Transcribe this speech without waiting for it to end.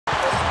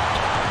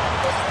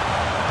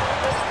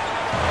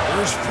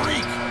Here's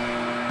Freak.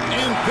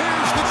 And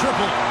there's the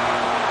triple.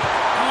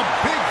 A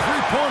big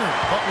three-pointer,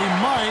 but we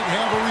might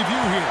have a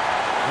review here.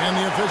 And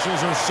the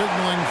officials are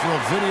signaling for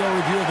a video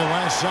review of the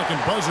last-second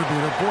buzzer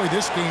beater. Boy,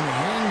 this game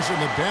hangs in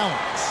the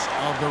balance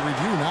of the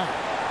review now.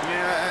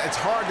 Yeah, it's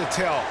hard to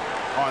tell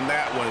on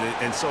that one,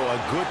 and so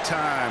a good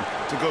time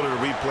to go to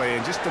the replay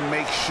and just to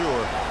make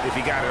sure if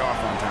he got it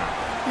off on time.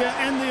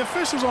 Yeah, and the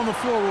officials on the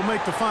floor will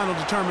make the final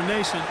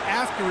determination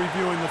after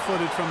reviewing the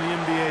footage from the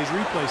NBA's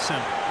replay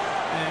center.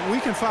 And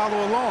we can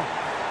follow along.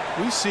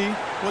 We see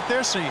what they're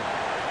seeing.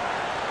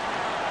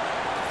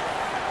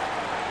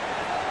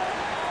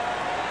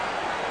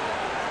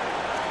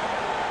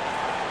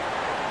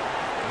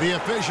 The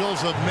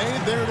officials have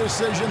made their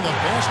decision. The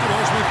basket,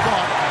 as we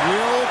thought,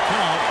 will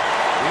count.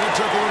 It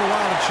took a little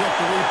while to check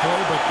the replay,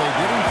 but they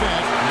did, in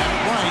fact, get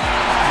it right.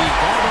 He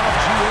got it off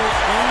GA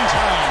in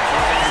time.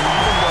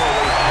 Even though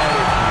they had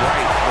it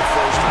right the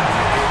first time,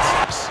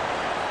 it's...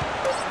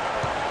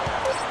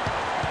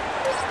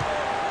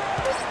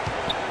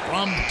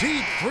 From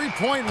deep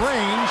three-point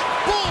range,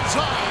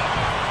 bullseye!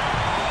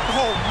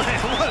 Oh, man,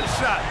 what a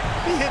shot.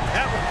 He hit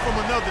that one from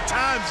another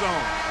time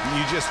zone.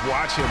 You just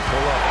watch him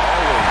pull up,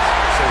 always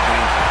so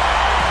dangerous.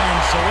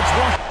 And so it's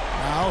one.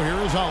 Now here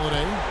is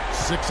Holiday.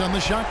 6 on the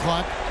shot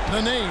clock.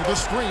 Nene, the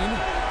screen.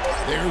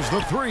 There's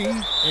the three.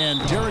 And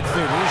Derek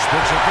Favors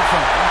picks up the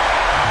foul.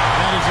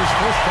 That is his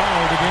first foul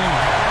of the game.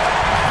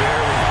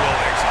 Very well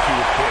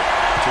executed pick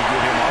to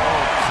give him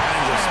all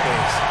kinds of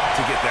space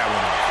to get that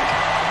one off.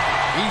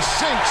 He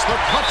sinks the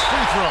clutch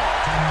free throw.